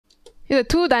It's a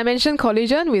two-dimension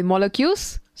collision with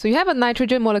molecules. So you have a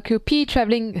nitrogen molecule P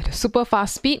traveling at a super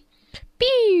fast speed.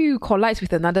 P collides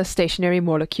with another stationary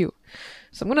molecule.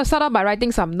 So I'm going to start off by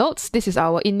writing some notes. This is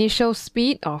our initial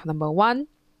speed of number 1.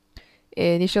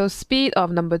 Initial speed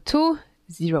of number 2,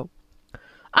 0.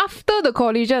 After the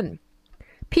collision,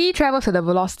 P travels at a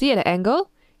velocity at an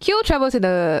angle. Q travels at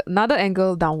another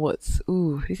angle downwards.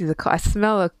 Ooh, this is I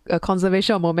smell a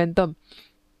conservation of momentum.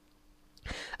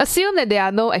 Assume that there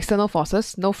are no external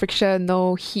forces, no friction,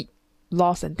 no heat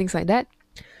loss and things like that.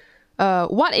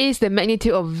 What is the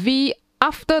magnitude of V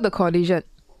after the collision?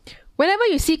 Whenever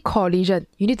you see collision,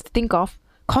 you need to think of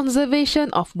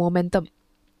conservation of momentum.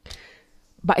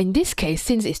 But in this case,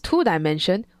 since it's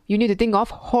two-dimension, you need to think of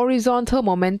horizontal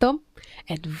momentum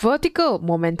and vertical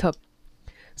momentum.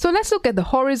 So let's look at the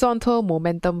horizontal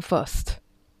momentum first.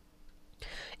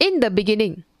 In the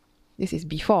beginning, this is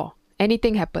before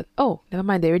anything happened. Oh, never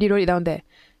mind, they already wrote it down there.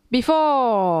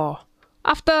 Before,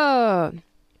 after.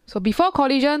 So before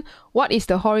collision, what is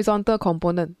the horizontal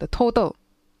component, the total?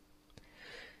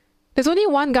 There's only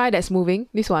one guy that's moving,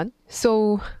 this one.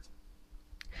 So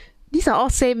these are all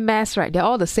same mass, right? They're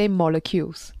all the same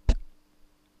molecules.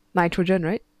 Nitrogen,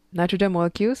 right? Nitrogen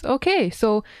molecules. Okay,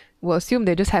 so we'll assume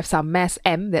they just have some mass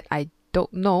m that I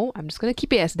don't know. I'm just going to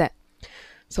keep it as that.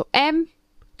 So m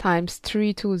times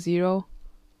 320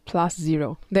 plus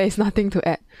 0. There is nothing to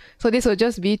add. So this will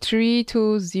just be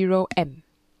 320m.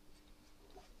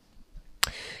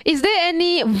 Is there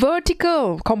any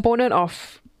vertical component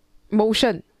of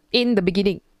motion in the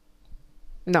beginning?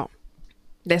 No,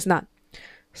 there's none.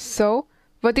 So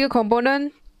vertical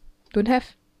component, don't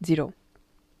have, 0.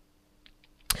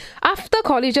 After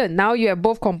collision, now you have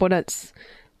both components.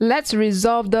 Let's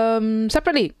resolve them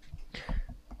separately.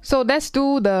 So let's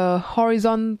do the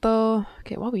horizontal.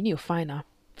 Okay, what we need to find now?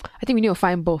 I think we need to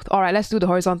find both. Alright, let's do the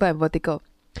horizontal and vertical.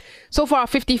 So for our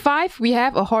 55, we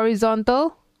have a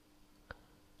horizontal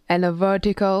and a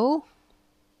vertical.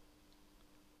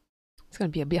 It's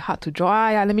going to be a bit hard to draw.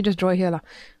 Yeah, let me just draw here.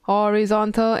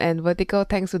 Horizontal and vertical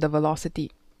thanks to the velocity.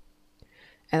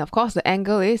 And of course, the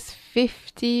angle is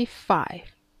 55.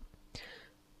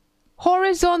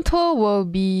 Horizontal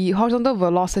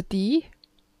velocity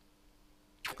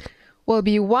will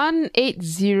be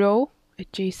 180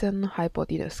 adjacent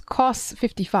hypotenuse cos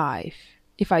 55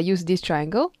 if I use this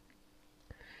triangle.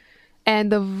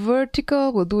 And the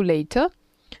vertical we'll do later.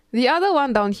 The other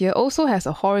one down here also has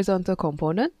a horizontal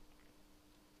component.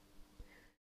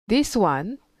 This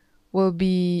one will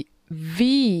be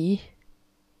V.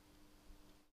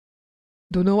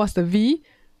 Don't know what's the V?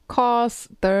 Cos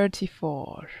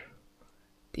 34.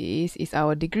 This is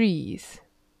our degrees.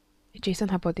 Adjacent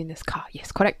hypotenuse.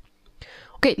 Yes, correct.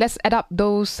 Okay, let's add up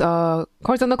those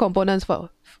horizontal components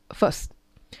first.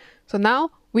 So now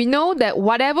we know that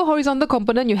whatever horizontal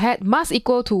component you had must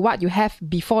equal to what you have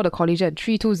before the collision,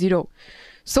 320.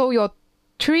 So your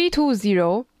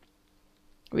 320,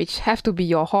 which have to be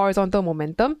your horizontal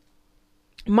momentum,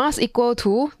 must equal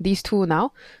to these two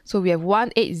now. So we have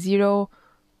 180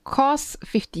 cos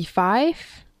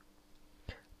 55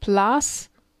 plus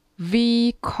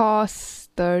V cos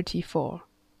 34.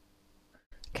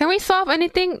 Can we solve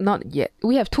anything? Not yet.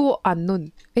 We have two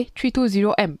unknown.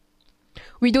 320m.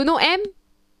 We don't know m.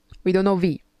 We don't know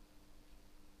v.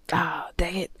 Ah,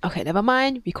 dang it. Okay, never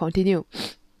mind. We continue.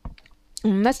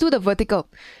 Let's do the vertical.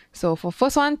 So for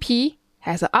first one, P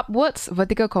has an upwards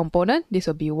vertical component. This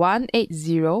will be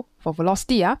 180 for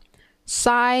velocity,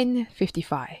 sine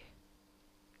 55.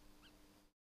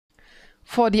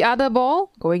 For the other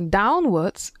ball, going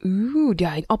downwards, ooh, they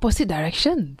are in opposite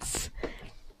directions.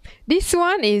 This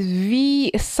one is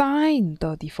V sine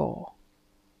 34.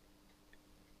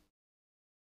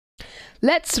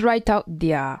 Let's write out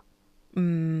their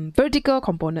vertical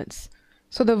components.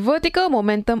 So the vertical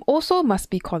momentum also must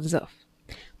be conserved.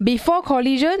 Before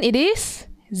collision, it is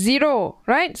 0,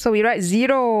 right? So we write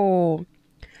 0.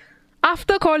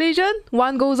 After collision,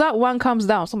 one goes up, one comes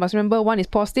down. So must remember, one is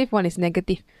positive, one is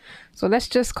negative. So let's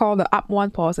just call the up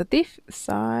one positive.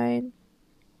 Sine.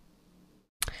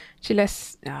 Actually,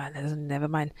 never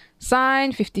mind.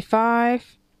 Sine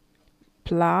 55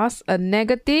 plus a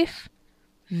negative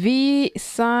V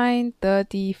sine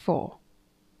 34.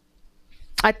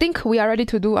 I think we are ready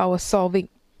to do our solving.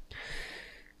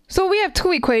 So we have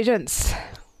two equations.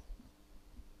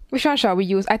 Which one shall we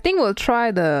use? I think we'll try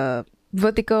the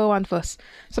vertical one first.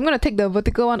 So I'm going to take the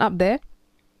vertical one up there.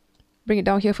 Bring it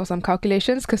down here for some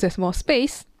calculations because there's more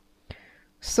space.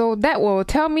 So that will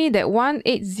tell me that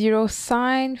 180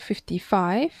 sine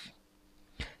 55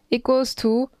 equals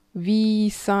to V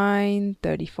sine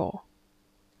 34.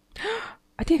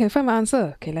 I think I can find my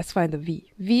answer. Okay, let's find the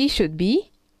V. V should be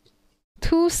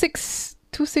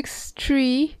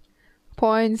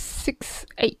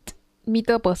 263.68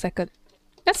 meter per second.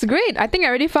 That's great. I think I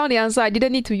already found the answer. I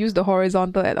didn't need to use the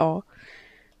horizontal at all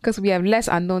because we have less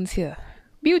unknowns here.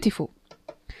 Beautiful.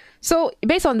 So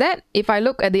based on that, if I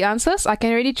look at the answers, I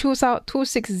can already choose out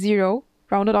 260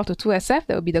 rounded off to 2SF.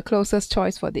 That would be the closest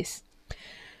choice for this.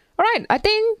 All right, I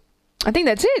think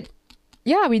that's it.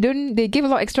 Yeah, they gave a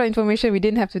lot of extra information. We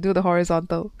didn't have to do the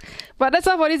horizontal. But that's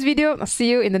all for this video. I'll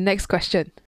see you in the next question.